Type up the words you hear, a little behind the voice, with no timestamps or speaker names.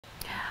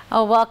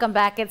Oh, welcome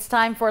back. It's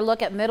time for a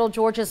look at Middle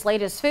Georgia's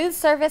latest food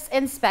service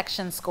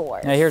inspection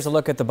scores. Now here's a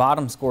look at the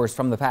bottom scores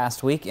from the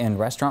past week in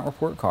Restaurant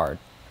Report Card.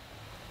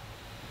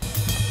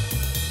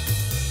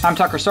 I'm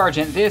Tucker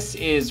Sargent. This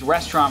is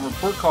Restaurant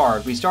Report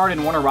Card. We start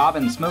in Warner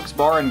Robins Smokes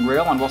Bar and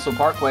Grill on Russell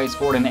Parkway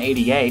scored an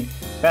 88.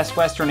 Best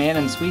Western Inn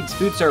and Suites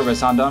Food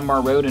Service on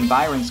Dunbar Road in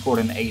Byron scored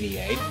an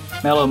 88.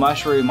 Mellow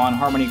Mushroom on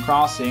Harmony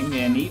Crossing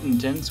in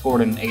Eatonton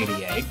scored an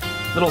 88.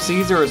 Little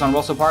Caesars on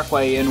Russell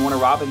Parkway in Warner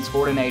Robins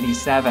scored an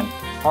 87.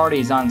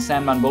 Hardee's on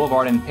San Juan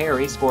Boulevard in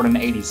Perry scored an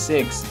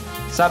 86.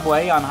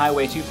 Subway on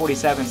Highway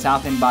 247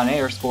 South in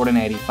Bonaire scored an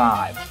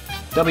 85.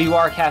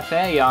 WR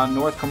Cafe on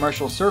North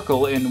Commercial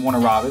Circle in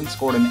Warner Robins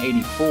scored an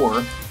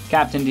 84.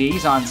 Captain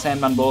D's on San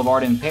Juan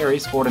Boulevard in Perry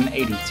scored an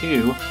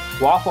 82.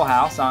 Waffle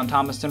House on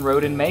Thomaston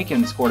Road in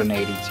Macon scored an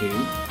 82.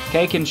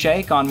 Cake and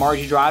Shake on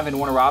Margie Drive in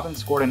Warner Robins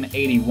scored an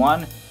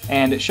 81.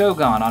 And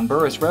Shogun on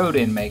Burris Road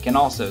in Macon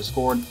also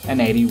scored an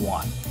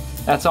 81.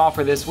 That's all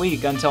for this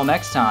week. Until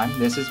next time,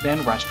 this has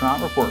been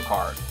Restaurant Report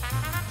Card.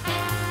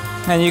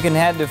 And you can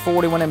head to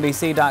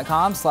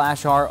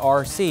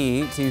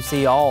 41NBC.com/RRC to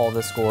see all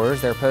the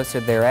scores. They're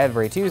posted there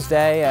every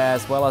Tuesday,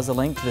 as well as a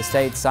link to the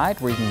state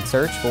site where you can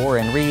search for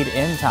and read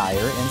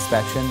entire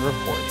inspection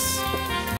reports.